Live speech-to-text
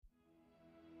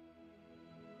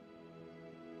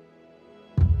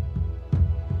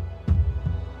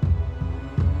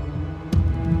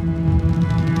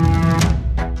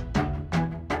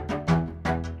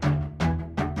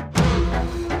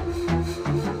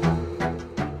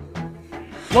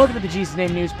Welcome to the Jesus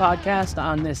Name News Podcast.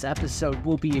 On this episode,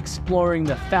 we'll be exploring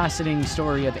the fascinating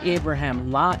story of Abraham,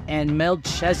 Lot, and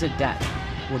Melchizedek.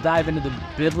 We'll dive into the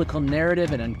biblical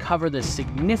narrative and uncover the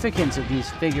significance of these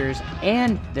figures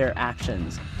and their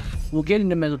actions. We'll get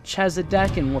into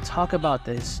Melchizedek and we'll talk about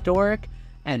the historic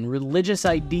and religious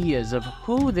ideas of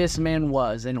who this man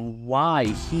was and why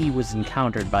he was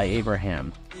encountered by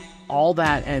Abraham. All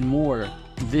that and more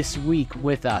this week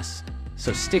with us.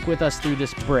 So stick with us through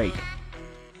this break.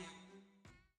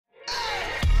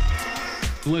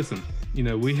 Listen,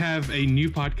 we have a new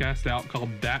podcast out called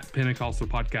That Pentecostal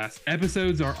Podcast.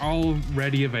 Episodes are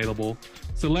already available.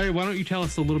 So Larry, why don't you tell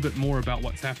us a little bit more about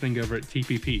what's happening over at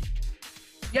TPP?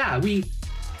 Yeah, we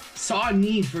saw a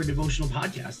need for a devotional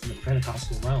podcast in the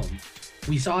Pentecostal realm.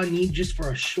 We saw a need just for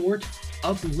a short,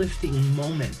 uplifting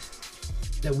moment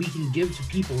that we can give to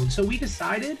people. And so we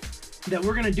decided that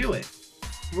we're going to do it.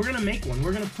 We're going to make one.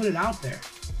 We're going to put it out there.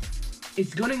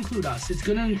 It's going to include us. It's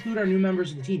going to include our new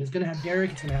members of the team. It's going to have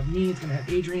Derek. It's going to have me. It's going to have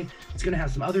Adrian. It's going to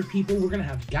have some other people. We're going to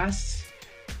have guests.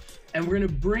 And we're going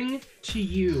to bring to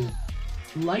you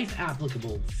life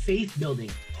applicable, faith building,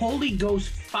 Holy Ghost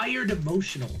fire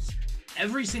devotionals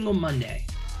every single Monday.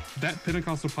 That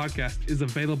Pentecostal Podcast is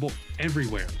available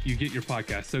everywhere you get your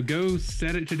podcast. So go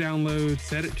set it to download,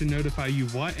 set it to notify you,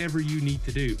 whatever you need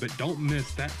to do. But don't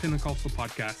miss That Pentecostal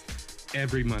Podcast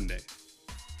every Monday.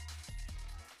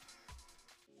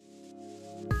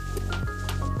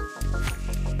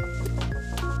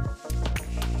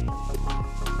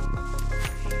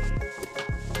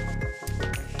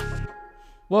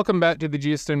 Welcome back to the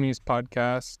Jesus Name News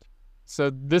Podcast.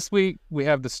 So this week we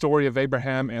have the story of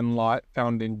Abraham and Lot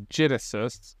found in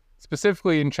Genesis,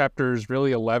 specifically in chapters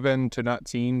really 11 to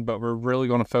 19, but we're really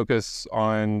going to focus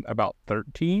on about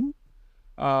 13.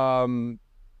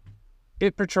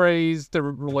 It portrays the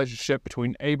relationship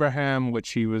between Abraham,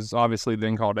 which he was obviously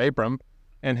then called Abram,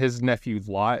 and his nephew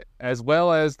Lot, as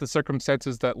well as the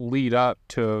circumstances that lead up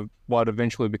to what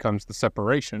eventually becomes the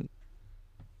separation.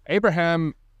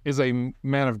 Abraham is a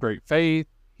man of great faith.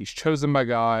 He's chosen by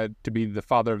God to be the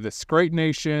father of this great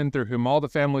nation through whom all the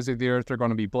families of the earth are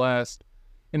going to be blessed.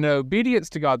 In obedience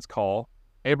to God's call,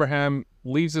 Abraham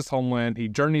leaves his homeland. He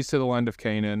journeys to the land of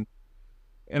Canaan,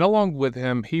 and along with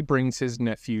him, he brings his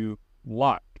nephew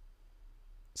Lot.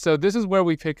 So this is where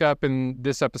we pick up in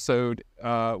this episode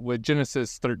with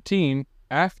Genesis 13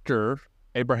 after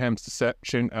Abraham's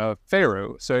deception of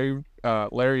Pharaoh. So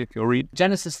Larry, if you'll read.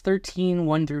 Genesis 13,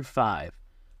 1 through 5.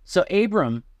 So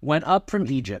Abram went up from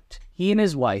Egypt, he and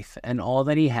his wife, and all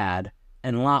that he had,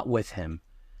 and Lot with him,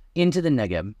 into the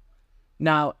Negeb.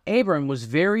 Now Abram was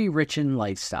very rich in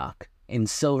livestock, in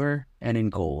silver and in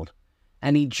gold.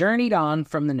 And he journeyed on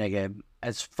from the Negeb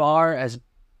as far as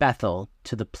Bethel,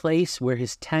 to the place where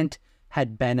his tent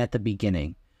had been at the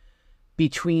beginning,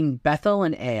 between Bethel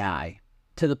and Ai,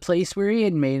 to the place where he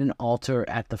had made an altar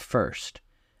at the first.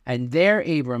 And there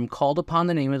Abram called upon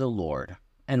the name of the Lord.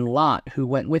 And Lot, who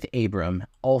went with Abram,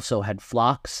 also had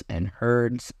flocks and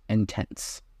herds and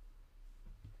tents.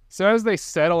 So as they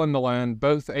settle in the land,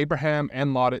 both Abraham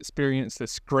and Lot experience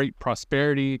this great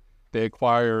prosperity. They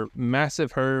acquire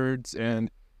massive herds and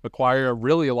acquire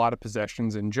really a lot of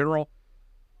possessions in general.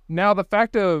 Now, the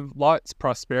fact of Lot's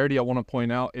prosperity, I want to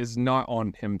point out, is not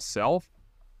on himself.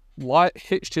 Lot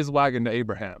hitched his wagon to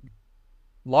Abraham.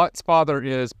 Lot's father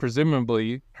is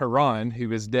presumably Haran,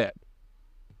 who is dead.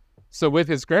 So with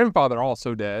his grandfather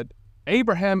also dead,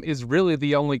 Abraham is really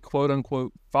the only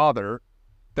quote-unquote father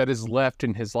that is left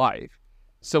in his life.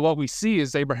 So what we see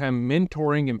is Abraham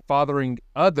mentoring and fathering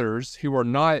others who are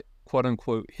not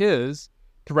quote-unquote his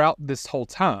throughout this whole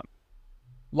time.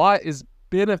 Lot is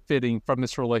benefiting from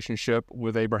this relationship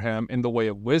with Abraham in the way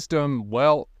of wisdom,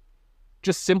 wealth,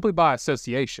 just simply by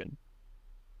association.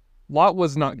 Lot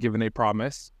was not given a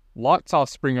promise. Lot's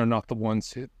offspring are not the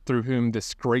ones through whom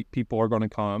this great people are going to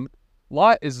come.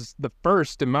 Lot is the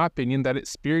first, in my opinion, that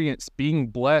experienced being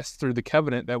blessed through the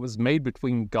covenant that was made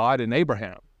between God and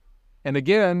Abraham. And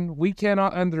again, we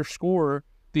cannot underscore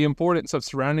the importance of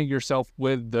surrounding yourself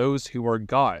with those who are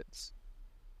God's.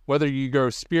 Whether you grow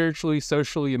spiritually,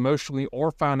 socially, emotionally,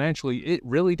 or financially, it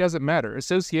really doesn't matter.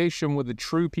 Association with the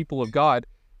true people of God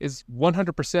is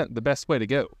 100% the best way to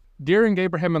go. During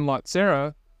Abraham and Lot's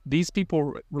era, these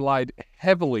people relied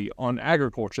heavily on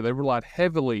agriculture. They relied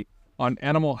heavily on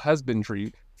animal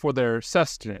husbandry for their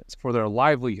sustenance, for their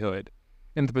livelihood.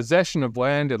 And the possession of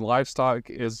land and livestock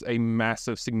is a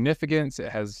massive significance.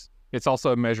 It's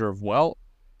also a measure of wealth,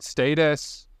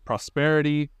 status,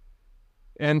 prosperity.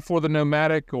 And for the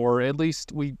nomadic, or at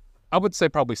least I would say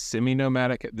probably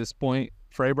semi-nomadic at this point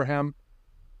for Abraham,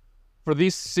 For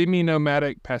these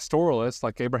semi-nomadic pastoralists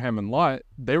like Abraham and Lot,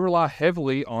 they rely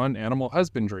heavily on animal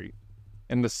husbandry,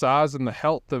 and the size and the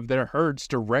health of their herds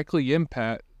directly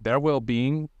impact their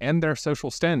well-being and their social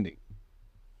standing.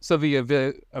 So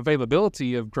the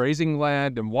availability of grazing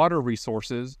land and water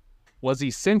resources was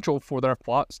essential for their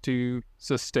flocks to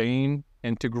sustain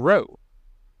and to grow.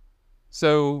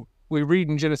 So we read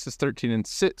in Genesis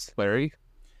 13:6, Larry.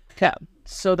 Yeah,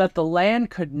 so that the land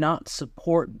could not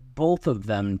support both of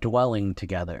them dwelling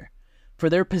together, for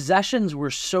their possessions were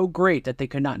so great that they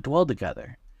could not dwell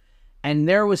together. And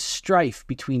there was strife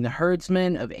between the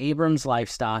herdsmen of Abram's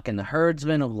livestock and the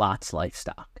herdsmen of Lot's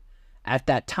livestock. At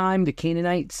that time, the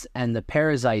Canaanites and the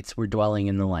Perizzites were dwelling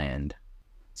in the land.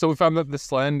 So we found that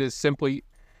this land is simply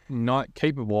not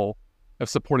capable of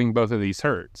supporting both of these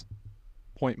herds,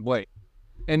 point blank.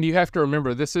 And you have to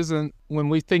remember, this isn't, when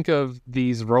we think of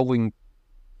these rolling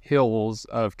hills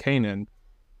of Canaan,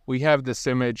 we have this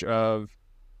image of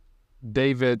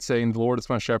David saying, "The Lord is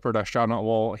my shepherd, I shall not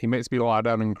want. He makes me lie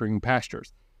down in green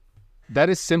pastures." That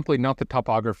is simply not the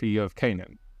topography of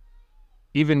Canaan,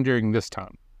 even during this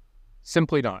time.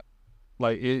 Simply not.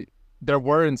 There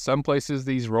were in some places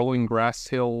these rolling grass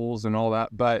hills and all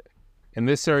that, but in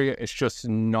this area, it's just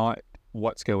not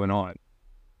what's going on.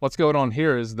 What's going on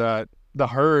here is that the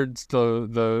herds,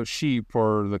 the sheep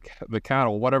or the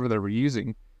cattle, whatever they were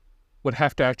using, would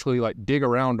have to actually dig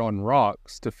around on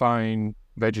rocks to find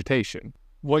vegetation.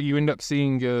 What you end up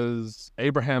seeing is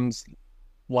Abraham's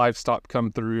livestock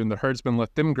come through and the herdsman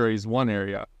let them graze one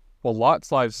area. Well,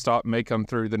 Lot's livestock may come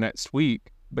through the next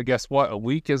week, but guess what? A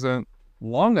week isn't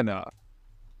long enough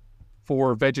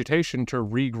for vegetation to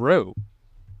regrow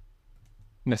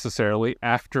necessarily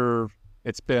after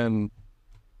it's been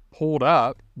pulled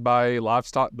up by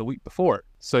livestock the week before.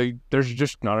 So there's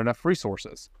just not enough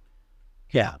resources.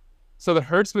 Yeah. So the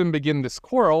herdsmen begin this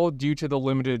quarrel due to the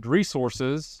limited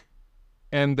resources,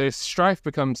 and the strife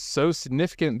becomes so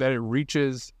significant that it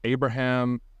reaches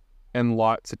Abraham and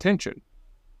Lot's attention.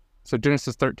 So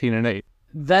Genesis 13:8.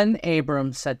 Then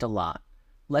Abram said to Lot,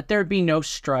 "Let there be no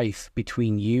strife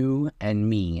between you and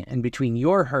me, and between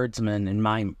your herdsmen and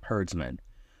my herdsmen,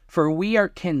 for we are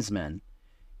kinsmen.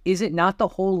 Is it not the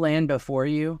whole land before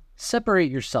you?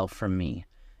 Separate yourself from me.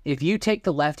 If you take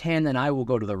the left hand, then I will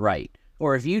go to the right.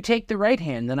 Or if you take the right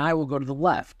hand, then I will go to the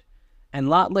left." And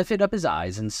Lot lifted up his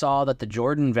eyes and saw that the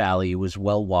Jordan Valley was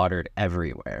well watered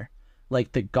everywhere,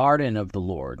 like the garden of the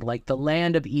Lord, like the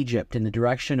land of Egypt in the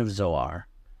direction of Zoar.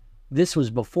 This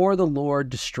was before the Lord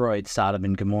destroyed Sodom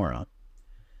and Gomorrah.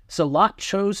 So Lot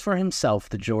chose for himself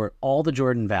all the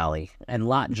Jordan Valley, and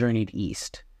Lot journeyed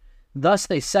east. Thus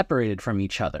they separated from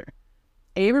each other.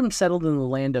 Abram settled in the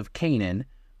land of Canaan,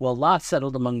 while Lot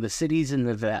settled among the cities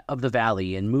of the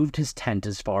valley and moved his tent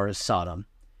as far as Sodom.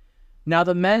 Now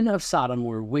the men of Sodom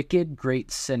were wicked,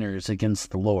 great sinners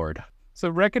against the Lord. So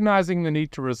recognizing the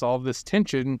need to resolve this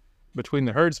tension between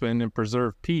the herdsmen and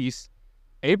preserve peace,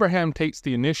 Abraham takes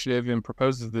the initiative and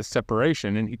proposes this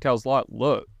separation, and he tells Lot,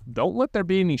 "Look, don't let there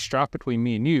be any strife between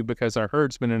me and you because our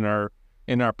herdsmen are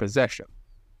in our possession,"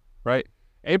 right?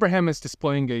 Abraham is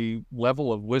displaying a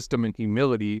level of wisdom and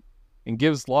humility and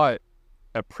gives Lot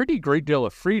a pretty great deal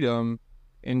of freedom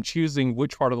in choosing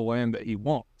which part of the land that he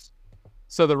wants.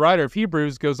 So the writer of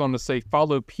Hebrews goes on to say,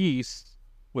 "Follow peace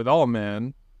with all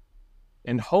men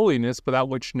and holiness, without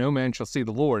which no man shall see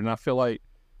the Lord." And I feel like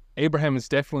Abraham is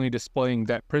definitely displaying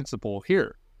that principle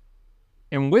here.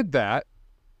 And with that,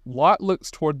 Lot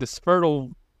looks toward this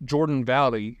fertile Jordan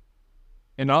Valley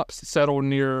and opts to settle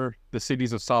near the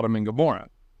cities of Sodom and Gomorrah.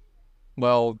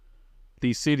 Well,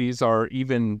 these cities are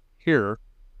even here,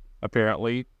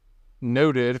 apparently,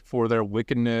 noted for their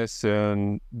wickedness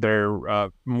and their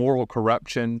moral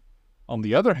corruption. On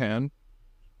the other hand,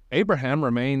 Abraham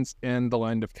remains in the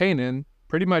land of Canaan,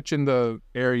 pretty much in the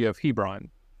area of Hebron.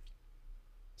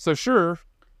 So sure,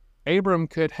 Abram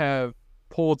could have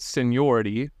pulled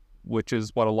seniority, which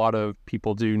is what a lot of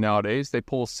people do nowadays. They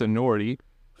pull seniority.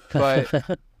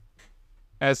 But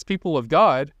as people of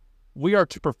God, we are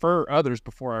to prefer others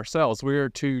before ourselves. We are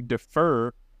to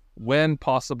defer when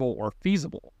possible or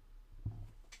feasible.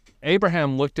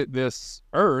 Abraham looked at this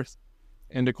earth,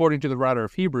 and according to the writer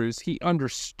of Hebrews, he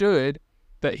understood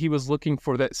that he was looking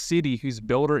for that city whose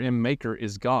builder and maker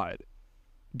is God.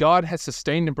 God has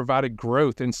sustained and provided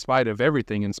growth in spite of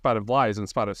everything, in spite of lies, in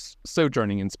spite of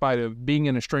sojourning, in spite of being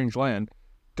in a strange land.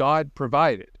 God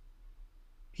provided.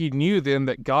 He knew then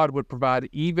that God would provide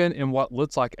even in what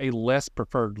looks like a less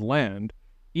preferred land,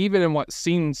 even in what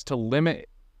seems to limit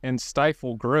and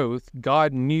stifle growth.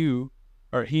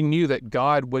 He knew that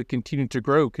God would continue to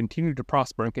grow, continue to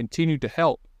prosper, and continue to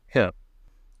help him.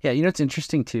 Yeah, you know what's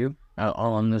interesting too?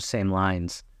 along those same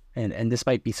lines, and this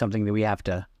might be something that we have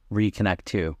to reconnect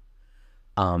to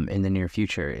in the near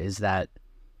future, is that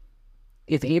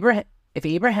if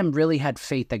Abraham really had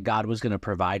faith that God was going to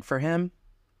provide for him,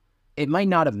 it might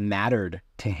not have mattered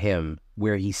to him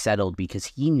where he settled, because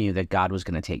he knew that God was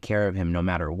going to take care of him no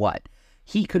matter what.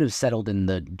 He could have settled in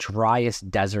the driest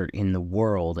desert in the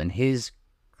world, and his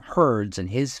herds and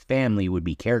his family would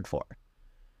be cared for.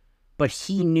 But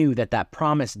he knew that that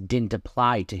promise didn't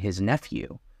apply to his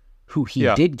nephew, who he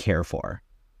did care for.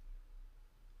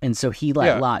 And so he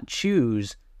let Lot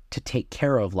choose to take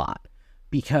care of Lot,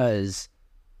 because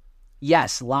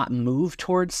yes, Lot moved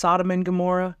towards Sodom and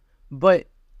Gomorrah, but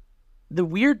the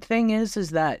weird thing is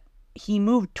that he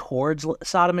moved towards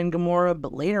Sodom and Gomorrah,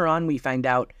 but later on we find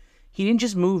out he didn't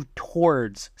just move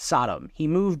towards Sodom. He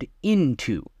moved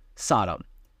into Sodom.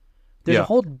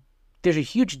 There's a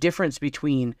huge difference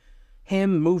between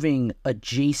him moving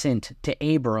adjacent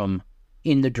to Abram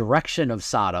in the direction of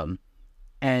Sodom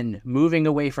and moving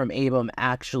away from Abram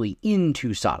actually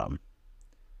into Sodom.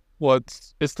 Well,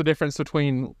 it's the difference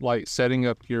between like setting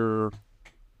up your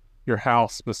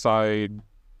house beside,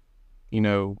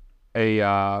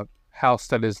 a house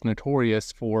that is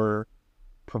notorious for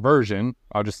perversion.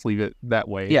 I'll just leave it that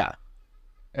way. Yeah.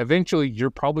 Eventually, you're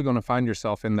probably going to find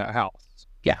yourself in that house.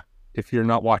 Yeah. If you're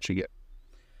not watching it.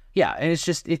 Yeah, and it's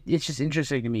just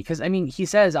interesting to me because, I mean, he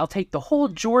says, I'll take the whole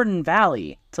Jordan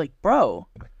Valley. It's like, bro,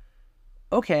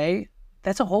 okay,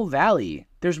 that's a whole valley.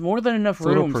 There's more than enough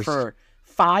room for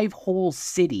 5 whole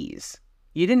cities.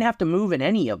 You didn't have to move in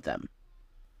any of them.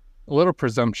 A little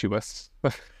presumptuous.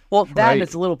 Well, that right.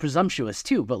 It's a little presumptuous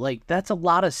too, but like that's a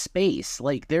lot of space.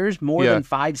 Like there's more than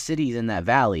 5 cities in that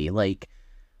valley. Like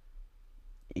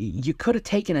you could have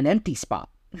taken an empty spot.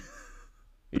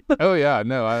 Oh yeah,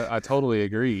 no, I totally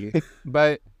agree.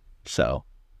 But so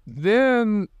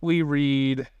then we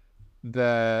read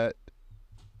that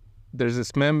there's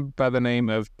this man by the name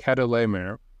of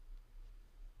Chedorlaomer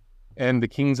and the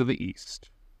kings of the east.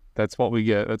 That's what we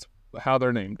get. That's how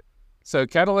they're named. So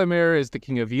Chedorlaomer is the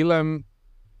king of Elam.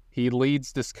 He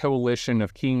leads this coalition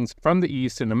of kings from the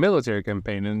east in a military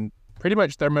campaign, and pretty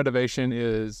much their motivation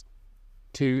is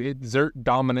to exert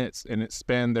dominance and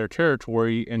expand their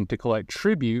territory and to collect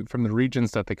tribute from the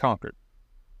regions that they conquered.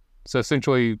 So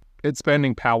essentially,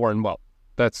 expanding power and wealth.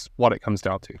 That's what it comes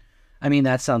down to. I mean,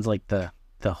 that sounds like the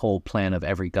whole plan of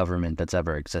every government that's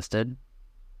ever existed.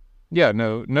 Yeah,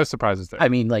 no surprises there. I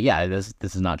mean, like, yeah, this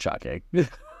is not shocking.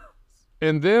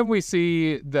 And then we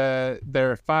see that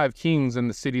there are 5 kings in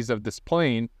the cities of this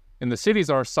plain, and the cities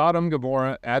are Sodom,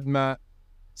 Gomorrah, Admah,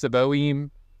 Zeboim,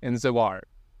 and Zoar.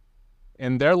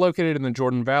 And they're located in the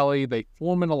Jordan Valley. They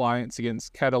form an alliance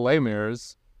against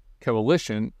Chedorlaomer's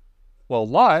coalition. Well,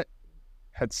 Lot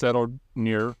had settled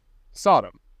near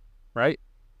Sodom, right?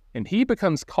 And he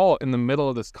becomes caught in the middle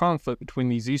of this conflict between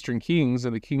these eastern kings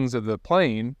and the kings of the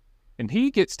plain, and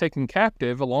he gets taken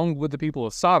captive along with the people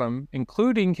of Sodom,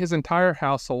 including his entire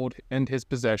household and his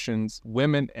possessions,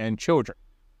 women and children.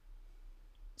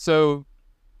 So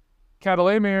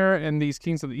Chedorlaomer and these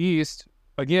kings of the east,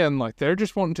 again, like they're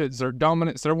just wanting to exert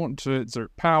dominance, they're wanting to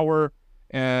exert power,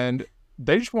 and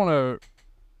they just want to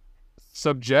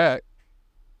subject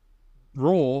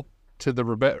rule to the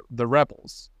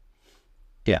rebels.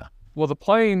 Yeah. Well, the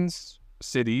plains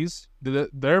cities,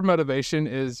 their motivation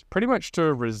is pretty much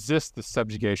to resist the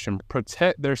subjugation,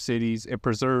 protect their cities, and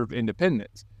preserve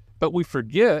independence. But we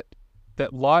forget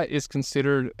that Lot is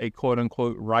considered a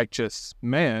quote-unquote righteous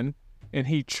man, and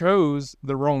he chose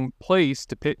the wrong place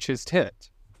to pitch his tent.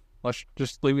 Let's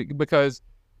just leave it, because,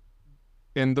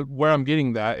 where I'm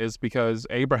getting that is because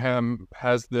Abraham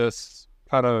has this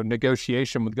kind of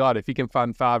negotiation with God. If he can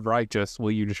find 5 righteous,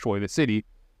 will you destroy the city?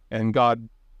 And God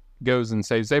goes and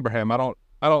saves Abraham. I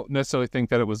don't necessarily think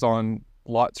that it was on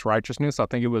Lot's righteousness. I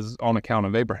think it was on account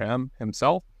of Abraham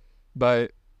himself.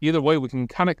 But either way, we can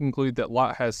kind of conclude that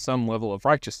Lot has some level of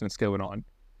righteousness going on.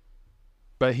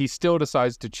 But he still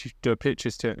decides to pitch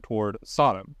his tent toward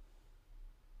Sodom.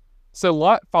 So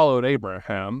Lot followed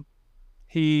Abraham.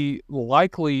 He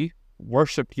likely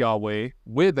worshipped Yahweh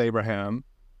with Abraham.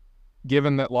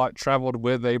 Given that Lot traveled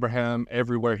with Abraham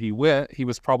everywhere he went, he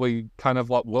was probably kind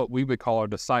of like what we would call a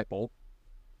disciple.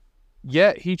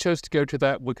 Yet he chose to go to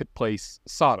that wicked place,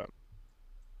 Sodom.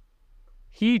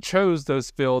 He chose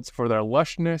those fields for their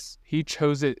lushness. He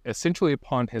chose it essentially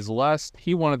upon his lust.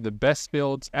 He wanted the best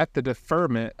fields at the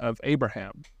deferment of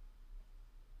Abraham.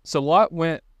 So Lot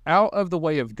went out of the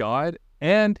way of God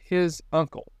and his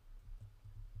uncle.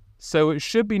 So it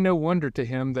should be no wonder to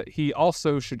him that he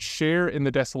also should share in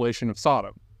the desolation of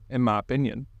Sodom, in my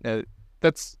opinion.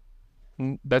 That's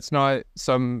That's not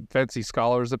some fancy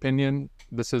scholar's opinion.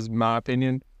 This is my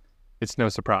opinion. It's no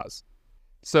surprise.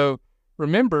 So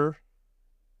remember,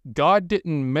 God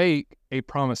didn't make a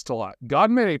promise to Lot.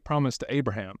 God made a promise to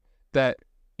Abraham that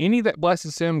any that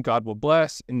blesses him, God will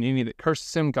bless, and any that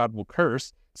curses him, God will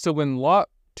curse. So when Lot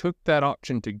took that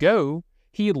option to go,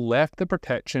 he left the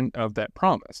protection of that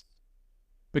promise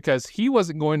because he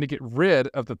wasn't going to get rid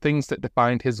of the things that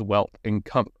defined his wealth and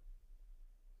comfort.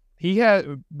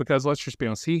 Because let's just be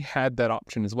honest, he had that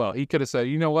option as well. He could have said,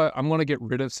 you know what, I'm going to get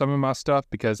rid of some of my stuff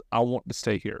because I want to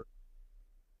stay here.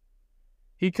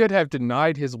 He could have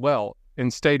denied his wealth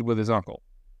and stayed with his uncle.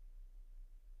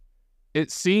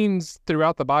 It seems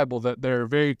throughout the Bible that there are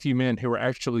very few men who are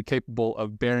actually capable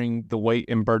of bearing the weight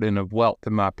and burden of wealth,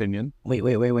 in my opinion.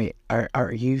 Wait.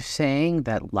 Are you saying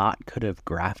that Lot could have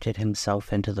grafted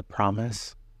himself into the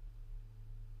promise?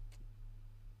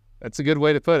 That's a good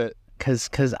way to put it.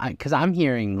 Because I'm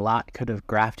hearing Lot could have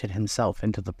grafted himself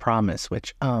into the promise,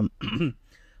 which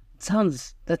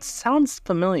sounds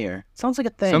familiar. Sounds like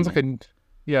a thing. Sounds like a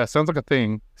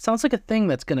thing. Sounds like a thing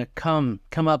that's gonna come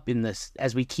up in this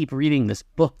as we keep reading this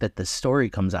book that this story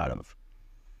comes out of.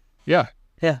 Yeah.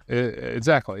 Yeah.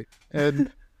 Exactly.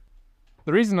 And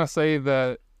the reason I say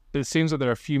that it seems that there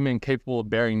are few men capable of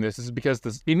bearing this is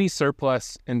because any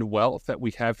surplus and wealth that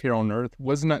we have here on earth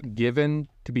was not given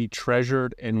to be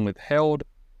treasured and withheld.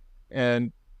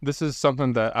 And this is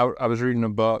something that I was reading a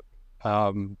book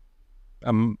a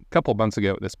couple of months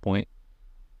ago at this point,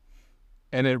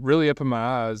 and it really opened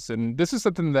my eyes. And this is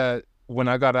something that when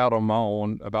I got out on my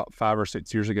own about 5 or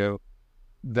 6 years ago,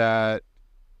 that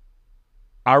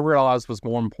I realized was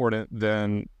more important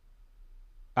than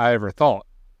I ever thought.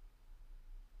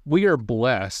 We are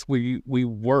blessed. We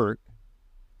work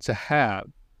to have,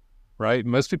 right?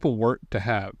 Most people work to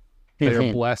have. They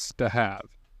are blessed to have.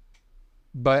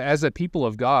 But as a people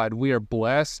of God, we are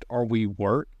blessed or we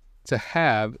work to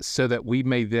have so that we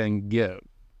may then give.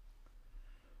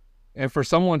 And for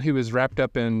someone who is wrapped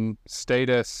up in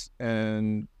status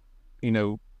and,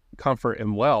 comfort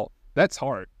and wealth, that's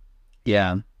hard.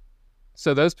 Yeah.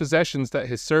 So those possessions that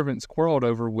his servants quarreled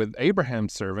over with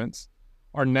Abraham's servants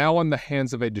are now in the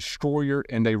hands of a destroyer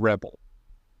and a rebel.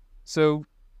 So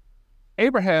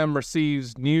Abraham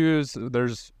receives news.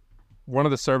 There's one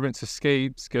of the servants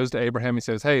escapes, goes to Abraham. He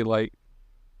says, hey,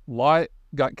 Lot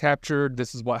got captured.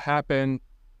 This is what happened.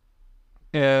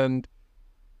 And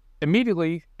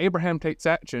immediately Abraham takes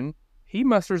action. He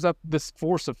musters up this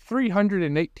force of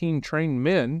 318 trained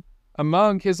men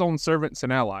among his own servants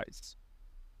and allies.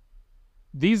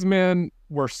 These men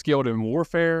were skilled in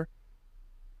warfare.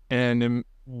 And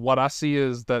what I see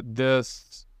is that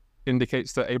this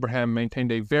indicates that Abraham maintained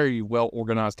a very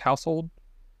well-organized household.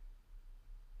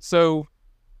 So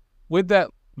with that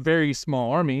very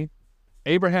small army,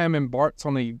 Abraham embarks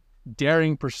on a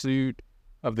daring pursuit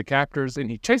of the captors,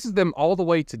 and he chases them all the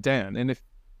way to Dan. And if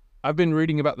I've been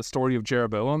reading about the story of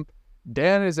Jeroboam,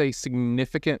 Dan is a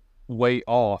significant way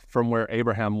off from where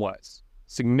Abraham was.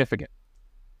 Significant.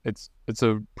 It's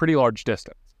a pretty large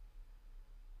distance.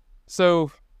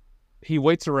 So he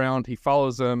waits around, he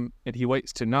follows them, and he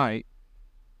waits tonight.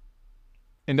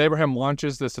 And Abraham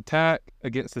launches this attack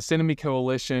against this enemy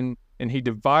coalition, and he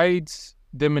divides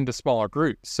them into smaller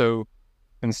groups. So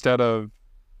instead of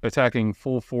attacking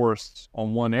full force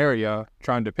on one area,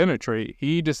 trying to penetrate,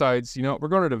 he decides, we're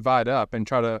going to divide up and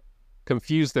try to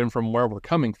confuse them from where we're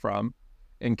coming from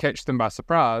and catch them by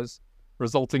surprise,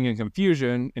 resulting in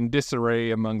confusion and disarray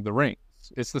among the ranks.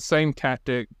 It's the same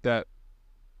tactic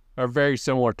a very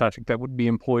similar tactic that would be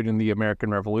employed in the American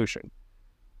Revolution.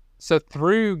 So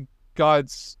through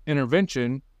God's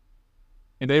intervention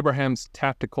and Abraham's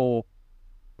tactical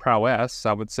prowess,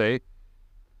 I would say,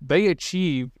 they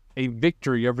achieve a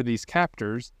victory over these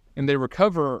captors, and they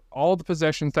recover all the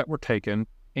possessions that were taken,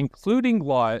 including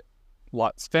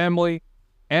Lot's family,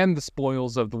 and the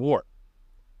spoils of the war.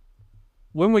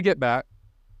 When we get back,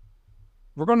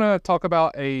 we're going to talk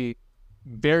about a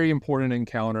very important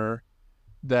encounter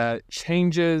that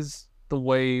changes the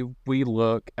way we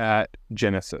look at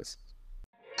Genesis.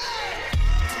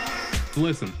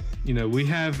 Listen, we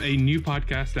have a new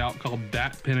podcast out called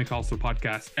That Pentecostal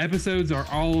Podcast. Episodes are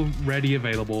already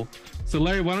available. So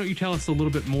Larry, why don't you tell us a little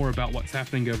bit more about what's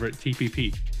happening over at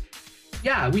TPP?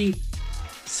 Yeah, we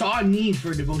saw a need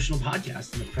for a devotional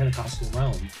podcast in the Pentecostal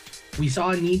realm. We saw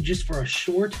a need just for a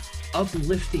short,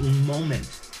 uplifting moment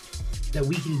that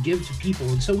we can give to people.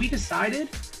 And so we decided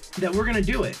that we're going to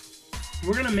do it.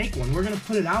 We're going to make one. We're going to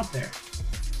put it out there.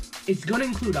 It's going to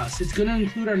include us. It's going to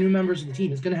include our new members of the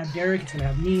team. It's going to have Derek. It's going to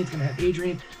have me. It's going to have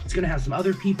Adrian. It's going to have some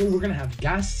other people. We're going to have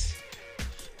guests.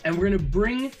 And we're going to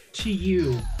bring to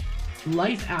you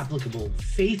life applicable,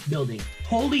 faith building,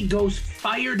 Holy Ghost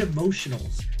fire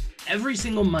devotionals every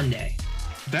single Monday.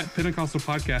 That Pentecostal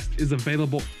podcast is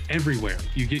available everywhere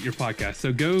you get your podcast.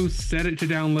 So go set it to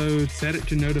download, set it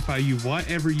to notify you,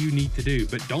 whatever you need to do.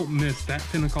 But don't miss that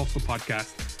Pentecostal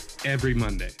podcast every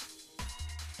Monday.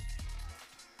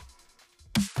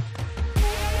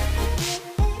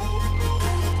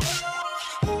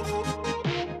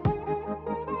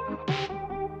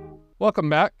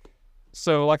 Welcome back.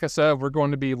 So, like I said, we're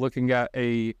going to be looking at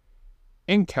an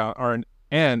encounter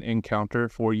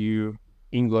for you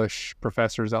English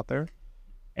professors out there.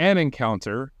 An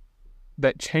encounter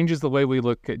that changes the way we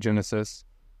look at Genesis,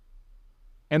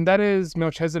 and that is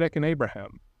Melchizedek and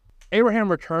Abraham. Abraham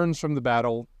returns from the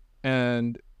battle,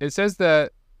 and it says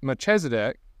that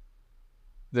Melchizedek,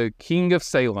 the king of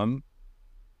Salem,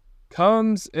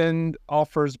 comes and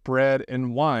offers bread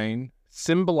and wine,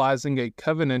 symbolizing a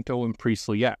covenantal and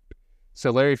priestly act. So,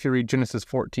 Larry, if you read Genesis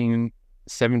 14,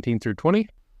 17 through 20.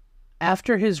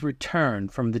 After his return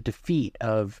from the defeat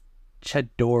of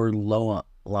Chedorlaomer?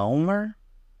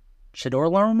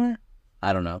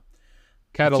 I don't know.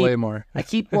 Chedorlaomer.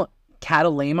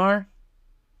 Chedorlaomer?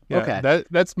 Yeah, Okay.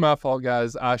 That's my fault,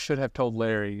 guys. I should have told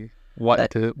Larry what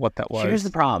that was. Here's the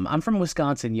problem. I'm from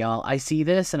Wisconsin, y'all. I see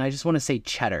this, and I just want to say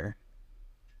cheddar.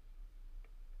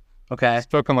 Okay?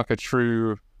 Spoken like a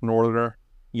true northerner,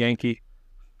 Yankee.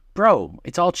 Bro,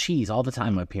 it's all cheese all the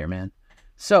time up here, man.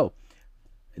 So,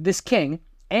 this king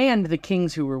and the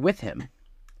kings who were with him,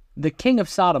 the king of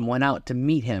Sodom went out to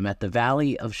meet him at the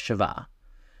valley of Shavah.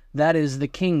 That is the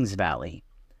king's valley.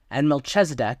 And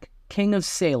Melchizedek, king of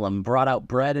Salem, brought out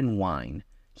bread and wine.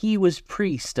 He was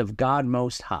priest of God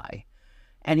Most High.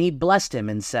 And he blessed him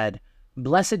and said,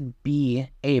 "Blessed be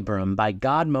Abram by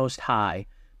God Most High,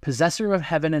 possessor of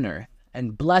heaven and earth,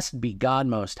 and blessed be God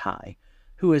Most High,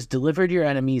 who has delivered your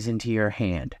enemies into your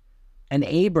hand." And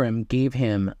Abram gave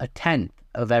him a tenth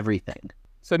of everything.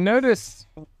 So notice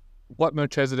what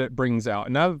Melchizedek brings out.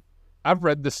 And I've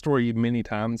read this story many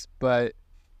times, but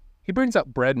he brings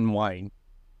out bread and wine.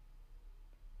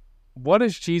 What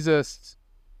does Jesus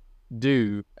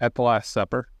do at the Last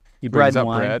Supper? He brings out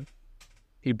bread.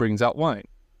 He brings out wine.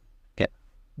 Okay.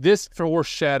 This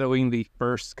foreshadowing the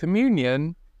first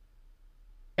communion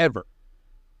ever.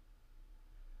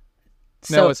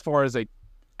 So, now, as far as I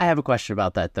have a question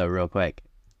about that, though, real quick.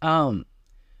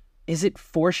 Is it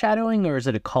foreshadowing or is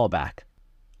it a callback?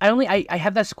 I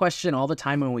have this question all the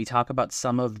time when we talk about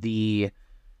some of the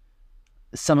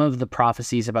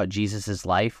prophecies about Jesus'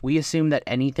 life. We assume that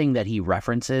anything that he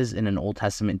references in an Old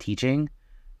Testament teaching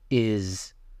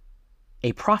is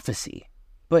a prophecy,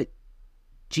 but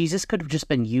Jesus could have just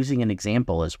been using an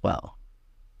example as well.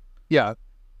 Yeah,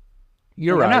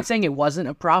 you're right. I'm not saying it wasn't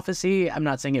a prophecy. I'm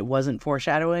not saying it wasn't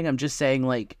foreshadowing. I'm just saying,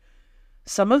 like,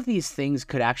 some of these things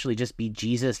could actually just be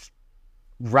Jesus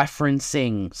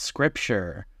referencing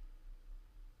scripture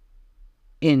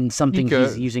in something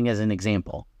he's using as an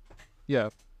example. Yeah.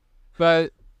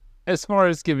 But as far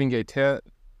as giving a tenth,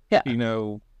 yeah,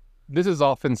 this is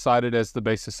often cited as the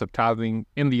basis of tithing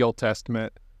in the Old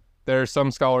Testament. There are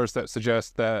some scholars that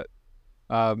suggest that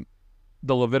the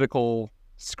Levitical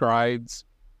scribes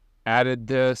added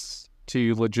this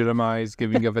to legitimize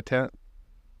giving of a tenth.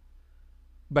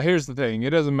 But here's the thing. It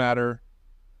doesn't matter.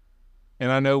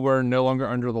 And I know we're no longer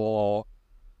under the law,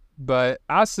 but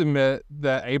I submit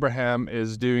that Abraham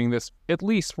is doing this at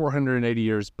least 480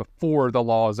 years before the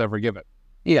law is ever given.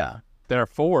 Yeah.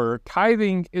 Therefore,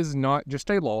 tithing is not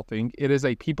just a law thing. It is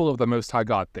a people of the Most High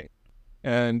God thing.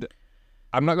 And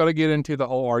I'm not going to get into the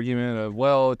whole argument of,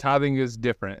 well, tithing is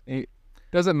different. It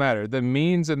doesn't matter. The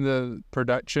means and the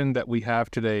production that we have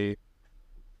today,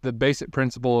 the basic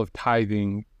principle of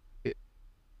tithing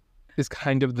is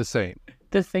kind of the same.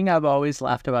 The thing I've always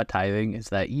laughed about tithing is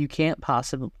that you can't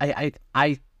possibly...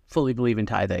 I fully believe in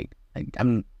tithing.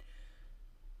 I'm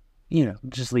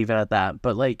just leave it at that.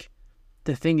 But, like,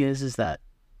 the thing is that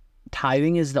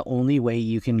tithing is the only way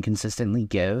you can consistently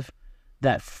give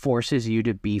that forces you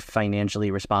to be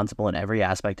financially responsible in every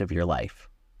aspect of your life.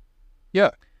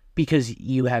 Yeah. Because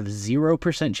you have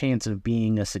 0% chance of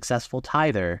being a successful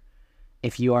tither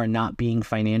if you are not being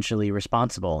financially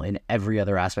responsible in every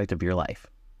other aspect of your life.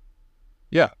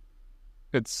 Yeah.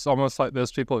 It's almost like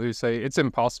those people who say it's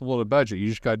impossible to budget. You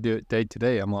just got to do it day to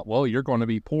day. I'm like, well, you're going to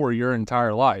be poor your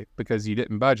entire life because you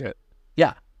didn't budget.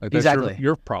 Yeah, like, that's exactly.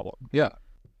 Your problem. Yeah.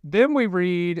 Then we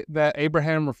read that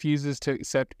Abraham refuses to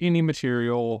accept any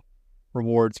material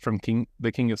rewards from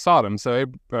the king of Sodom. So,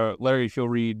 Larry, if you'll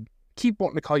read, keep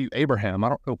wanting to call you Abraham. I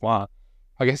don't know why.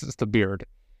 I guess it's the beard.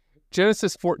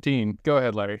 Genesis 14. Go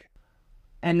ahead, Larry.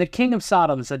 And the king of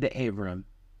Sodom said to Abram,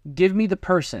 Give me the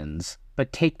persons,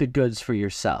 but take the goods for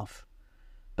yourself.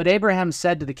 But Abraham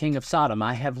said to the king of Sodom,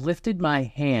 I have lifted my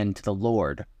hand to the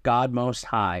Lord, God Most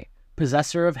High,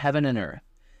 possessor of heaven and earth,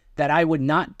 that I would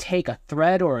not take a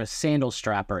thread or a sandal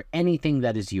strap or anything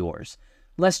that is yours,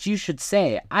 lest you should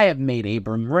say, I have made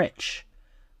Abram rich.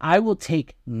 I will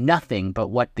take nothing but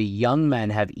what the young men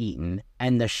have eaten,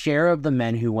 and the share of the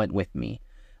men who went with me.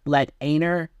 Let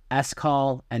Aner,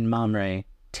 Eshcol, and Mamre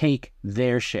take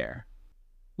their share.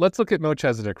 Let's look at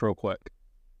Melchizedek real quick.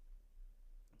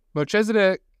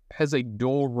 Melchizedek has a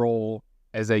dual role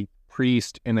as a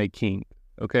priest and a king.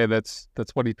 Okay, that's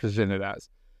what he presented as.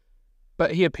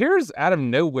 But he appears out of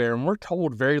nowhere, and we're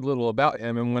told very little about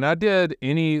him. And when I did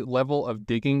any level of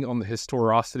digging on the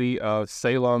historicity of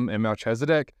Salem and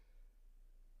Melchizedek,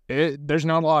 there's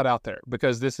not a lot out there,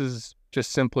 because this is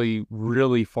just simply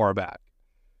really far back.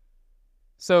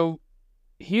 So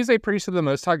he's a priest of the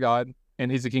Most High God,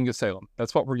 and he's the king of Salem.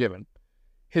 That's what we're given.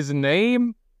 His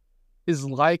name is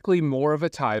likely more of a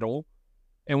title,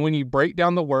 and when you break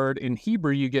down the word in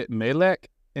Hebrew, you get Melech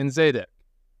and Zedek.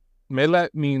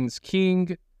 Melech means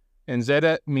king, and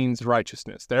Zedek means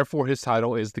righteousness. Therefore, his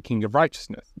title is the king of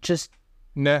righteousness.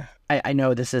 I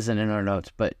know this isn't in our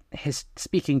notes, but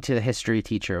speaking to the history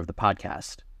teacher of the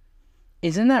podcast,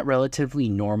 isn't that relatively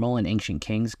normal in ancient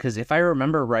kings? Because if I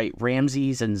remember right,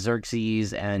 Ramses and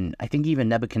Xerxes and I think even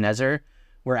Nebuchadnezzar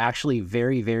were actually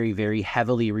very, very, very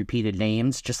heavily repeated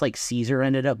names, just like Caesar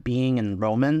ended up being in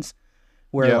Romans,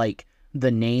 where like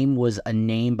the name was a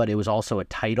name, but it was also a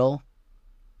title.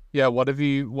 Yeah, what have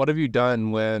you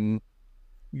done when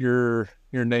your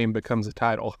name becomes a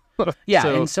title? Yeah,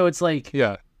 and so it's like,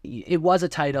 it was a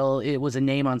title, it was a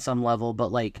name on some level,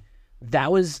 but like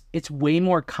it's way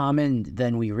more common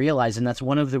than we realize, and that's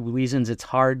one of the reasons it's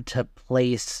hard to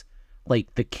place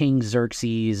like the King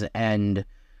Xerxes and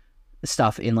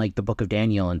stuff in like the Book of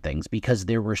Daniel and things, because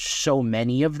there were so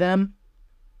many of them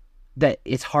that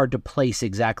it's hard to place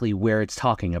exactly where it's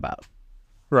talking about.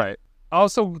 Right. I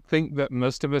also think that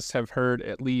most of us have heard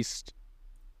at least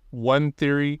one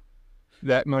theory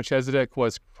that Melchizedek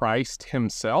was Christ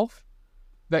himself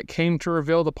that came to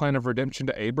reveal the plan of redemption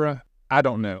to Abraham. I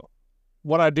don't know.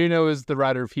 What I do know is the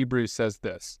writer of Hebrews says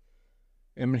this.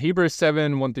 In Hebrews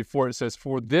 7, 1-4, it says,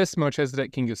 For this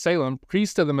Melchizedek, king of Salem,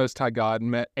 priest of the Most High God,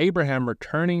 met Abraham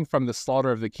returning from the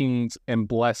slaughter of the kings and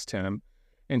blessed him.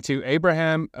 And to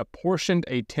Abraham apportioned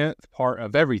a 10th part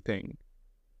of everything.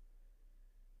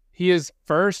 He is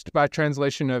first, by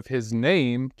translation of his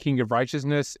name, King of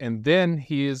Righteousness, and then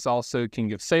he is also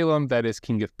King of Salem, that is,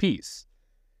 King of Peace.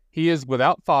 He is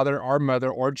without father or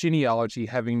mother or genealogy,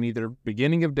 having neither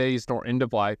beginning of days nor end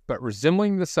of life, but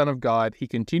resembling the Son of God, he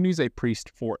continues a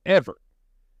priest forever.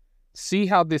 See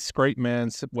how this great man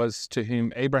was to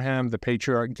whom Abraham the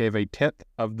patriarch gave a 10th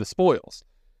of the spoils.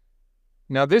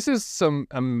 Now, this is some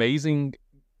amazing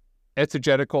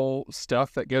exegetical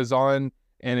stuff that goes on,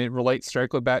 and it relates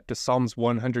directly back to Psalms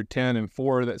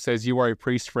 110:4 that says, You are a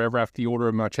priest forever after the order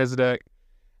of Melchizedek,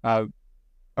 a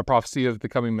prophecy of the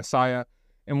coming Messiah.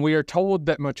 And we are told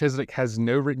that Melchizedek has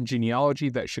no written genealogy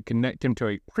that should connect him to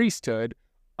a priesthood,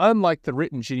 unlike the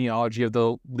written genealogy of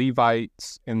the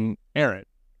Levites and Aaron.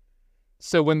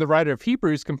 So when the writer of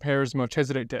Hebrews compares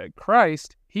Melchizedek to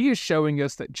Christ, he is showing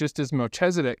us that just as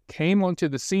Melchizedek came onto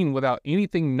the scene without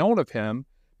anything known of him,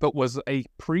 but was a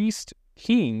priest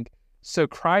king, so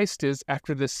Christ is,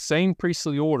 after this same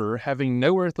priestly order, having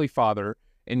no earthly father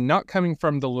and not coming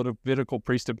from the Levitical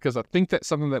priesthood, because I think that's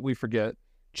something that we forget.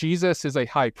 Jesus is a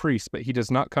high priest, but he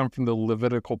does not come from the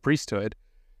Levitical priesthood.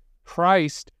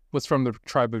 Christ was from the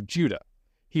tribe of Judah.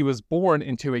 He was born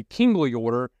into a kingly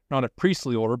order, not a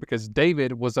priestly order, because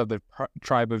David was of the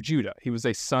tribe of Judah. He was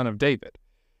a son of David.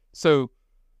 So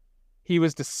he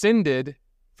was descended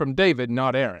from David,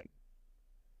 not Aaron.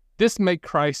 This made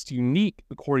Christ unique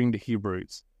according to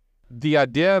Hebrews. The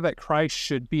idea that Christ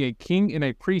should be a king and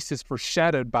a priest is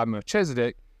foreshadowed by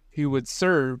Melchizedek, who would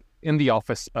serve in the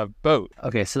office of both.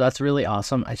 Okay, so that's really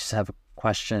awesome. I just have a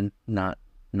question, not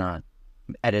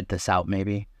edit this out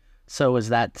maybe. So is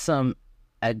that some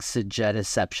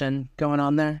exegetiception going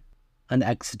on there? An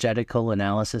exegetical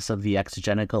analysis of the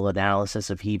exegetical analysis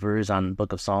of Hebrews on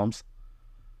Book of Psalms?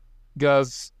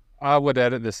 Guys, I would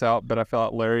edit this out, but I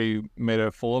felt like Larry made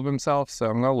a fool of himself, so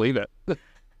I'm going to leave it.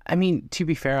 I mean, to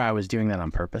be fair, I was doing that on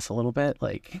purpose a little bit.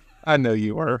 Like, I know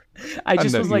you were. I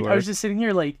was just sitting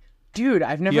here like, dude,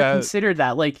 I've never considered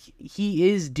that. Like,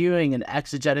 he is doing an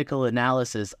exegetical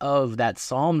analysis of that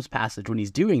Psalms passage when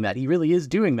he's doing that. He really is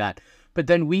doing that. But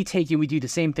then we take and we do the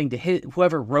same thing to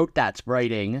whoever wrote that's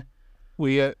writing.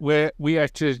 We exegetize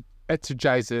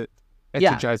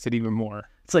it even more.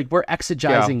 It's like we're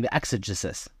exegising the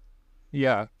exegesis.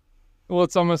 Yeah. Well,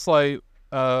 it's almost like,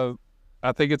 I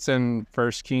think it's in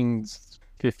 1 Kings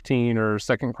 15 or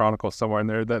 2 Chronicles somewhere in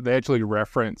there that they actually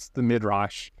reference the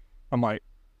Midrash. I'm like,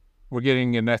 we're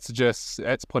getting an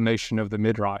explanation of the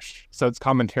Midrash. So it's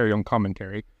commentary on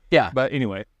commentary. Yeah. But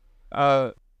anyway,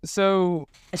 so...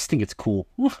 I just think it's cool.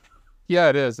 Yeah,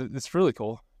 it is. It's really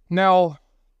cool. Now,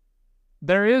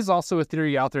 there is also a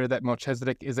theory out there that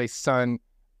Melchizedek is a son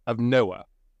of Noah.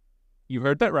 You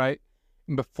heard that right.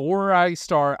 Before I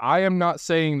start, I am not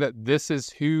saying that this is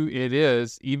who it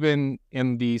is, even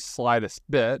in the slightest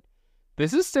bit.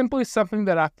 This is simply something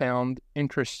that I found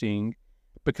interesting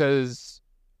because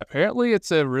apparently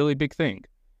it's a really big thing.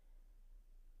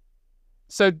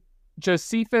 So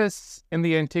Josephus in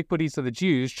the Antiquities of the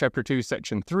Jews, chapter 2,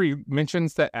 section 3,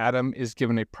 mentions that Adam is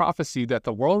given a prophecy that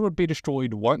the world would be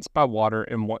destroyed once by water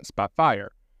and once by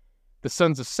fire. The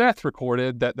sons of Seth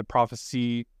recorded that the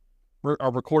prophecy, or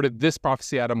recorded this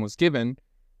prophecy Adam was given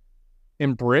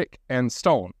in brick and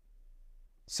stone.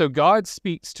 So God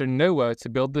speaks to Noah to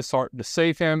build this ark to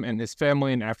save him and his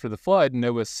family, and after the flood,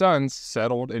 Noah's sons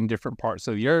settled in different parts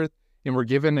of the earth and were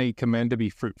given a command to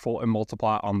be fruitful and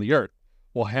multiply on the earth.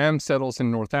 Well, Ham settles in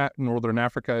northern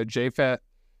Africa, Japheth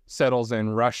settles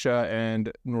in Russia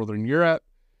and northern Europe,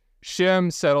 Shem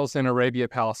settles in Arabia,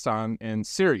 Palestine, and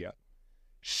Syria.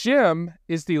 Shem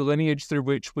is the lineage through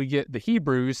which we get the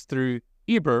Hebrews through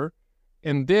Eber,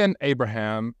 and then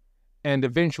Abraham, and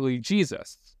eventually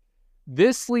Jesus.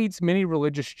 This leads many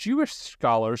religious Jewish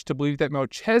scholars to believe that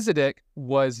Melchizedek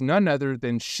was none other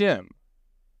than Shem.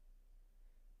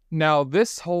 Now,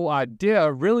 this whole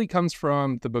idea really comes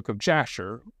from the book of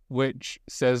Jasher, which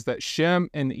says that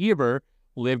Shem and Eber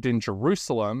lived in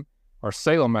Jerusalem, or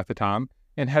Salem at the time,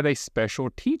 and had a special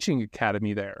teaching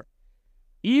academy there.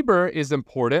 Eber is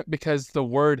important because the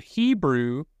word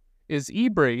Hebrew is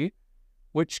Ibri,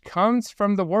 which comes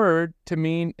from the word to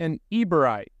mean an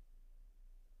Eberite.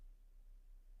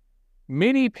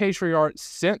 Many patriarchs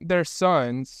sent their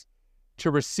sons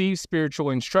to receive spiritual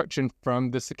instruction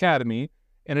from this academy,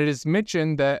 and it is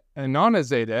mentioned that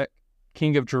Melchizedek,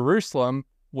 king of Jerusalem,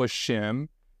 was Shem,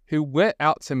 who went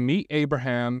out to meet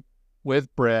Abraham with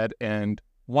bread and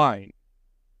wine.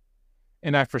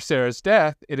 And after Sarah's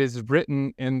death, it is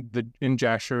written in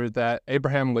Jasher that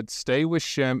Abraham would stay with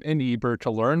Shem and Eber to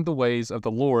learn the ways of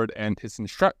the Lord and his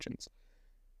instructions.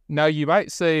 Now you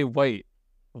might say, wait,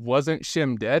 wasn't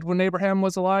Shem dead when Abraham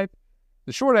was alive?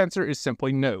 The short answer is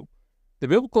simply no. The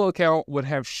biblical account would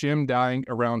have Shem dying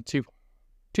around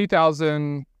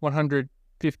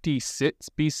 2156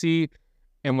 BC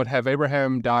and would have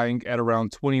Abraham dying at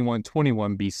around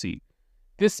 2121 BC.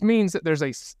 This means that there's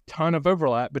a ton of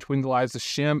overlap between the lives of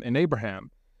Shem and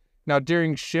Abraham. Now,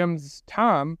 during Shem's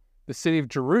time, the city of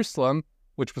Jerusalem,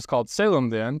 which was called Salem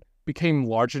then, became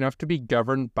large enough to be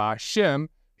governed by Shem,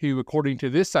 who, according to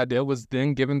this idea, was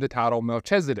then given the title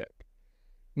Melchizedek.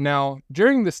 Now,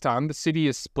 during this time, the city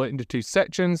is split into two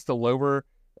sections. The lower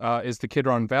is the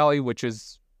Kidron Valley, which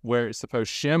is where it's supposed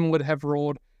Shem would have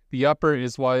ruled. The upper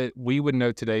is what we would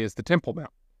know today as the Temple Mount.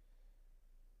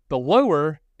 The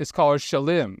lower is called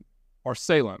Shalem, or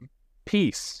Salem,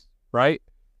 peace, right?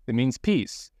 It means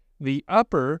peace. The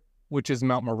upper, which is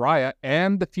Mount Moriah,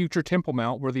 and the future Temple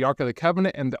Mount, where the Ark of the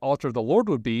Covenant and the altar of the Lord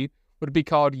would be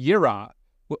called Yirah,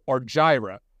 or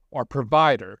Jireh, or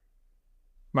provider.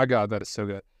 My God, that is so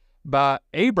good. By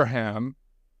Abraham,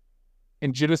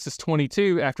 in Genesis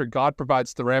 22, after God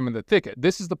provides the ram in the thicket,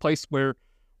 this is the place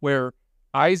where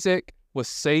Isaac was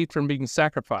saved from being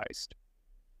sacrificed.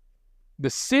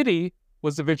 The city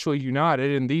was eventually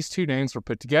united, and these two names were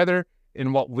put together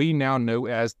in what we now know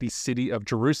as the city of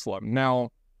Jerusalem. Now,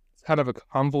 it's kind of a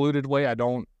convoluted way.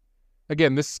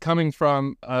 Again, this is coming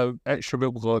from an extra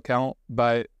biblical account,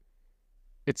 but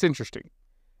it's interesting.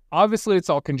 Obviously, it's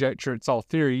all conjecture, it's all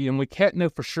theory, and we can't know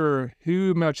for sure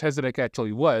who Melchizedek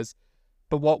actually was,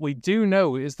 but what we do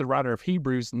know is the writer of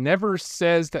Hebrews never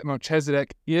says that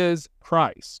Melchizedek is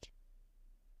Christ.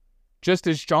 Just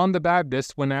as John the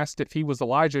Baptist, when asked if he was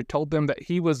Elijah, told them that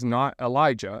he was not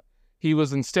Elijah. He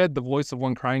was instead the voice of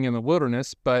one crying in the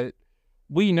wilderness, but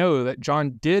we know that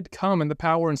John did come in the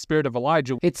power and spirit of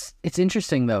Elijah. It's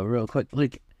interesting, though, real quick.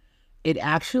 Like, it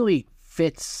actually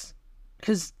fits,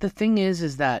 because the thing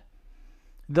is that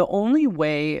the only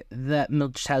way that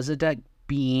Melchizedek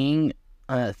being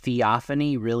a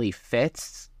theophany really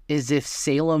fits is if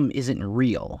Salem isn't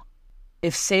real.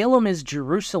 If Salem is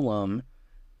Jerusalem,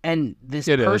 and this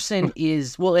person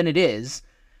is, well, and it is,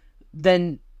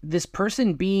 then this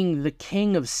person being the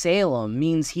king of Salem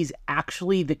means he's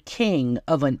actually the king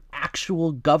of an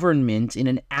actual government in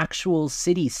an actual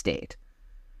city-state.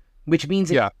 which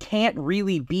means it Yeah. can't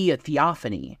really be a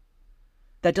theophany.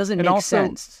 That doesn't And make also-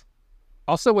 sense.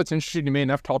 Also, what's interesting to me,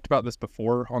 and I've talked about this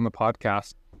before on the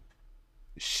podcast,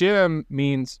 Shem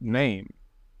means name.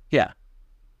 Yeah.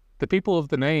 The people of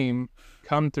the name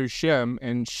come through Shem,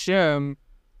 and Shem,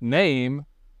 name,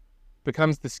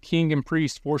 becomes this king and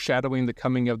priest foreshadowing the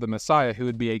coming of the Messiah, who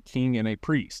would be a king and a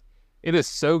priest. It is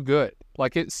so good.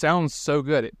 Like, it sounds so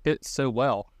good. It fits so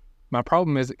well. My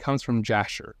problem is it comes from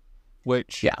Jasher,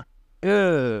 which, Yeah.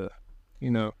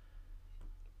 you know,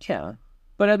 Yeah.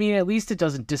 But I mean, at least it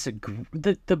doesn't disagree.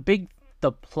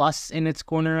 The plus in its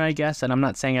corner, I guess, and I'm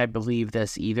not saying I believe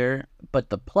this either, but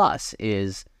the plus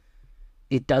is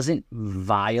it doesn't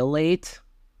violate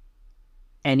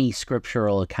any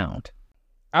scriptural account.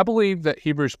 I believe that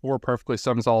Hebrews 4 perfectly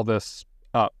sums all this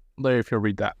up. Larry, if you'll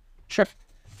read that. Sure.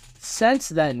 Since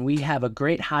then, we have a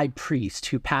great high priest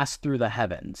who passed through the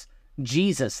heavens,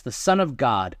 Jesus, the Son of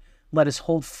God. Let us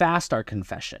hold fast our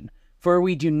confession. For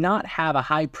we do not have a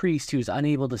high priest who is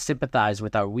unable to sympathize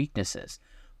with our weaknesses,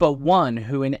 but one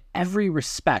who in every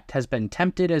respect has been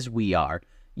tempted as we are,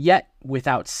 yet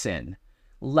without sin.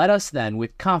 Let us then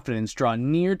with confidence draw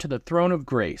near to the throne of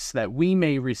grace, that we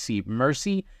may receive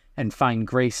mercy and find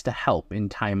grace to help in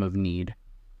time of need.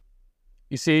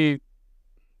 You see,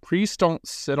 priests don't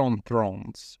sit on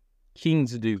thrones.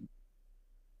 Kings do.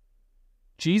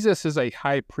 Jesus is a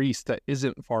high priest that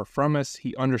isn't far from us.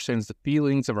 He understands the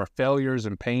feelings of our failures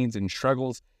and pains and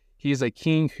struggles. He is a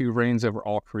king who reigns over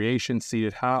all creation,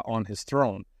 seated high on his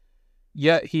throne.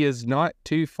 Yet he is not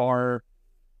too far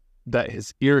that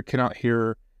his ear cannot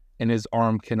hear and his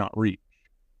arm cannot reach.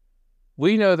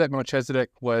 We know that Melchizedek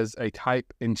was a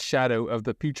type and shadow of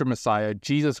the future Messiah,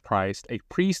 Jesus Christ, a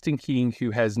priest and king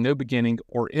who has no beginning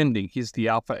or ending. He's the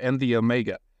Alpha and the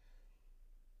Omega.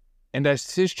 And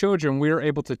as his children, we are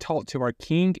able to talk to our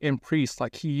king and priest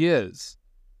like he is,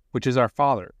 which is our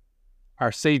Father,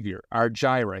 our Savior, our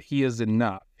Jireh. He is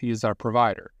enough. He is our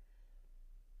provider.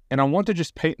 And I want to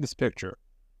just paint this picture.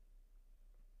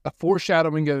 A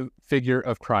foreshadowing of figure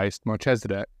of Christ,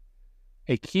 Melchizedek,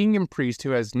 a king and priest who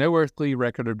has no earthly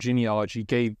record of genealogy,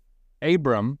 gave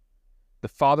Abram, the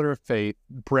father of faith,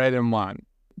 bread and wine.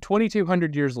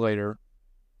 2,200 years later,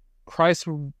 Christ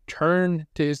returned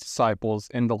to his disciples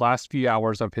in the last few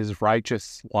hours of his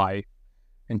righteous life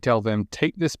and tell them,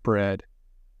 take this bread,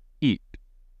 eat.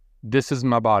 This is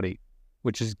my body,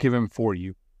 which is given for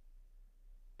you.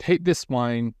 Take this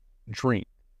wine, drink.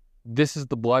 This is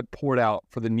the blood poured out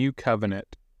for the new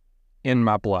covenant in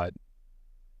my blood.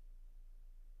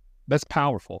 That's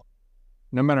powerful,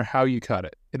 no matter how you cut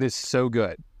it. It is so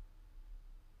good.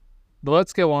 But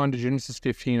let's go on to Genesis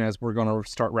 15 as we're going to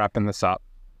start wrapping this up.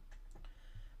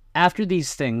 After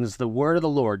these things, the word of the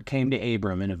Lord came to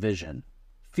Abram in a vision.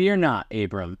 Fear not,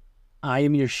 Abram, I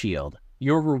am your shield.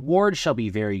 Your reward shall be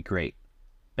very great.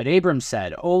 But Abram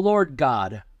said, O Lord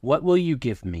God, what will you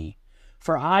give me?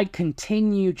 For I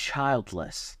continue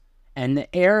childless, and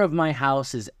the heir of my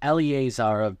house is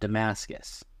Eleazar of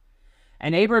Damascus.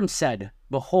 And Abram said,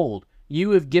 Behold,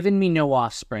 you have given me no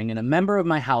offspring, and a member of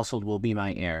my household will be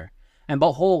my heir. And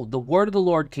behold, the word of the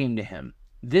Lord came to him,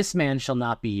 This man shall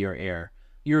not be your heir.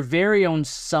 Your very own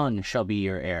son shall be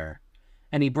your heir.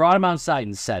 And he brought him outside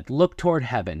and said, Look toward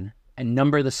heaven, and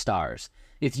number the stars,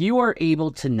 if you are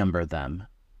able to number them.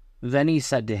 Then he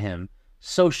said to him,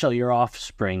 So shall your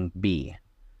offspring be.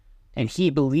 And he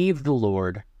believed the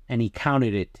Lord, and he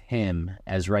counted it him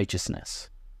as righteousness.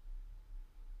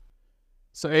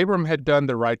 So Abram had done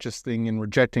the righteous thing in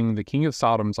rejecting the king of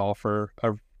Sodom's offer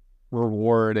of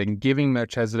reward and giving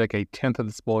Melchizedek a tenth of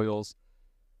the spoils.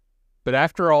 But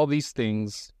after all these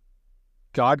things,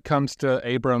 God comes to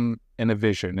Abram in a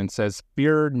vision and says,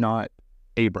 Fear not,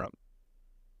 Abram.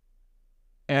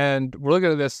 And we're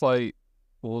looking at this like,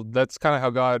 well, that's kind of how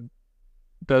God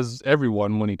does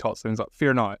everyone when he talks things like,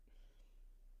 fear not.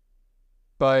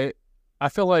 But I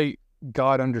feel like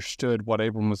God understood what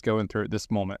Abram was going through at this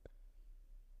moment.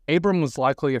 Abram was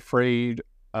likely afraid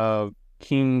of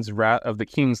the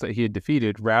kings that he had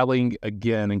defeated rallying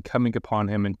again and coming upon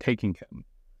him and taking him.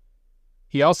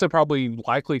 He also probably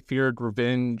likely feared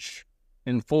revenge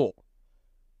in full.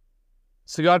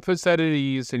 So God puts that at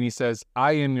ease and he says,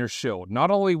 I am your shield.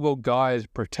 Not only will God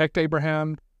protect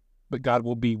Abraham, but God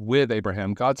will be with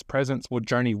Abraham. God's presence will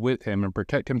journey with him and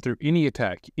protect him through any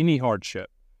attack, any hardship.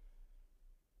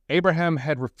 Abraham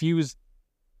had refused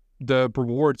the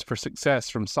rewards for success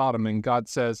from Sodom, and God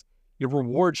says, your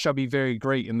reward shall be very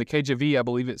great. In the KJV, I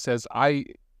believe it says,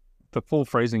 the full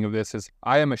phrasing of this is,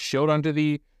 I am a shield unto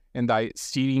thee, and thy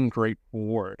exceeding great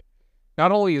reward.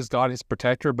 Not only is God his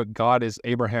protector, but God is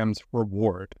Abraham's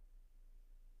reward.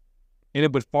 And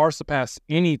it would far surpass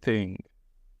anything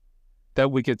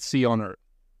that we could see on earth.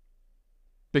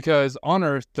 Because on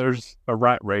earth, there's a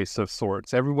rat race of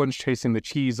sorts. Everyone's chasing the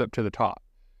cheese up to the top.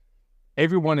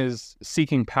 Everyone is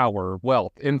seeking power,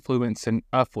 wealth, influence, and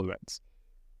affluence.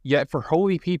 Yet for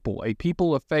holy people, a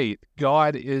people of faith,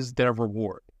 God is their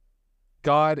reward.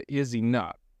 God is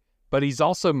enough, but he's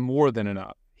also more than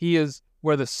enough. He is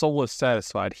where the soul is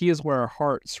satisfied. He is where our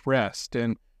hearts rest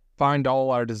and find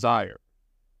all our desire.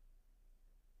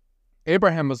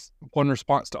 Abraham was one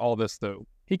response to all this, though.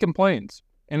 He complains,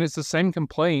 and it's the same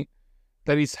complaint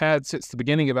that he's had since the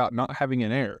beginning about not having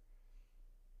an heir.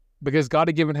 Because God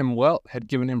had given him wealth, had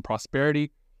given him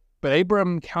prosperity, but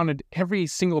Abraham counted every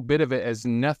single bit of it as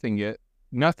nothing,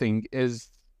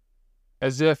 as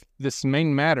if this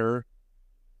main matter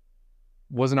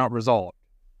was not resolved,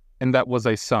 and that was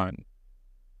a son.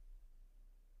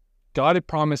 God had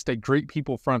promised a great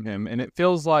people from him, and it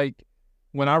feels like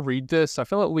when I read this, I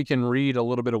feel like we can read a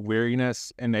little bit of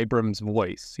weariness in Abram's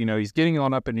voice. You know, he's getting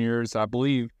on up in years. I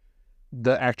believe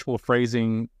the actual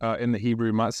phrasing in the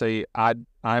Hebrew might say, I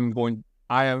am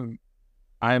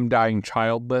dying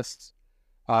childless.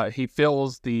 He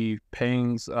feels the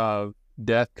pangs of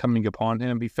death coming upon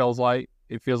him. It feels like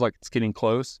it's getting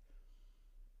close.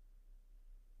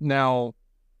 Now,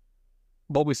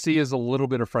 what we see is a little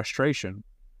bit of frustration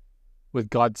with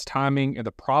God's timing and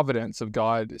the providence of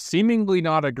God seemingly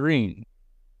not agreeing,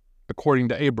 according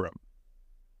to Abram.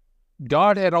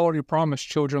 God had already promised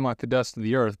children like the dust of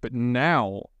the earth, but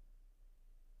now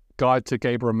God took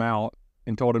Abram out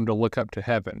and told him to look up to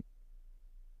heaven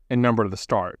and number the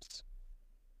stars.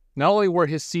 Not only were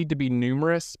his seed to be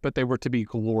numerous, but they were to be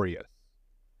glorious,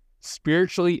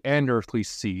 spiritually and earthly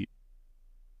seed.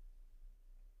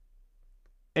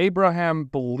 Abraham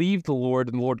believed the Lord,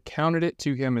 and the Lord counted it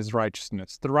to him as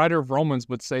righteousness. The writer of Romans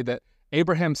would say that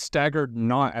Abraham staggered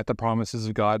not at the promises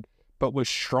of God, but was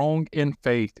strong in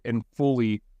faith and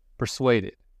fully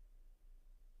persuaded.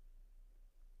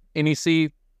 And you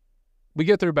see, we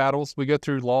go through battles, we go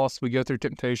through loss, we go through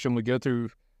temptation, we go through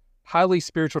highly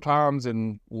spiritual times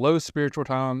and low spiritual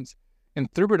times.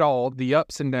 And through it all, the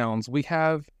ups and downs, we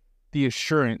have the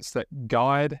assurance that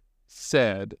God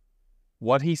said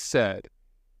what he said,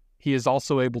 he is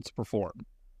also able to perform.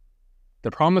 The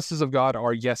promises of God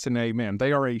are yes and amen.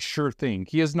 They are a sure thing.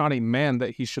 He is not a man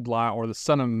that he should lie, or the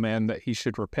son of man that he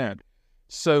should repent.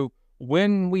 So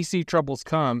when we see troubles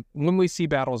come, when we see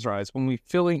battles rise, when we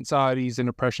feel anxieties and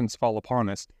oppressions fall upon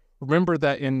us, remember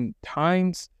that in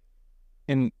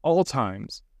all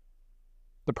times,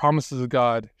 the promises of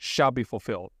God shall be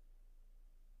fulfilled.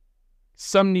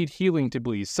 Some need healing to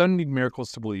believe. Some need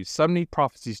miracles to believe. Some need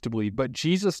prophecies to believe. But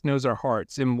Jesus knows our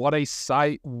hearts. And what a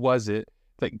sight was it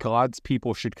that God's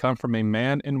people should come from a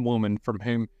man and woman from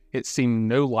whom it seemed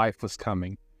no life was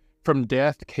coming. From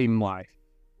death came life.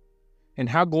 And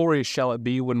how glorious shall it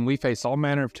be when we face all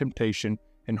manner of temptation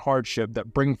and hardship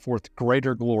that bring forth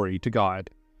greater glory to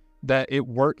God, that it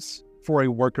works for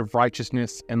a work of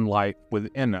righteousness and life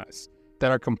within us, that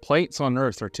our complaints on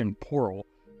earth are temporal,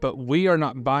 but we are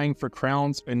not vying for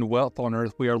crowns and wealth on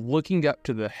earth. We are looking up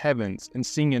to the heavens and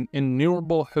seeing an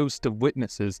innumerable host of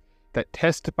witnesses that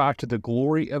testify to the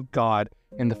glory of God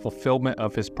and the fulfillment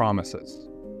of his promises.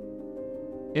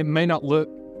 It may not look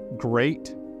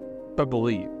great, but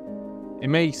believe. It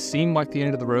may seem like the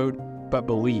end of the road, but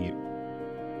believe.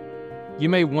 You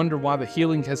may wonder why the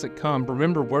healing hasn't come.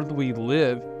 Remember, where we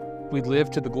live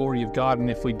to the glory of God, and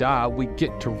if we die, we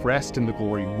get to rest in the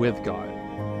glory with God.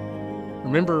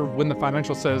 Remember when the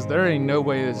financial says, there ain't no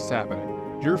way this is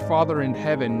happening. Your Father in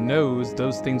heaven knows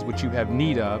those things which you have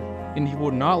need of, and he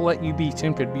will not let you be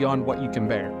tempted beyond what you can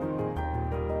bear.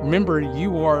 Remember,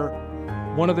 you are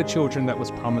one of the children that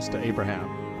was promised to Abraham.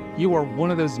 You are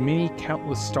one of those many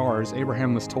countless stars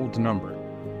Abraham was told to number.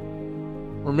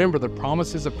 Remember the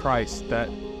promises of Christ that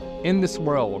in this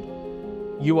world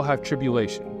you will have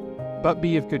tribulation, but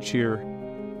be of good cheer.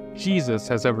 Jesus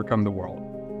has overcome the world.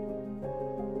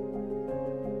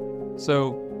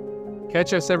 So,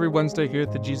 catch us every Wednesday here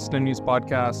at the Jesus No News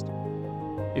podcast.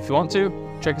 If you want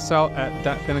to, check us out at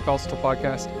That Pentecostal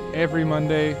Podcast every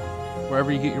Monday,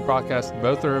 wherever you get your podcasts.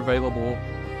 Both are available.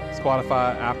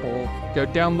 Spotify, Apple. Go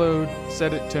download,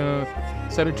 set it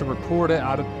to record it.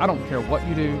 I don't care what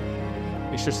you do.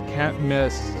 It's just can't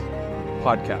miss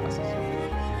podcasts.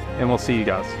 And we'll see you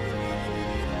guys.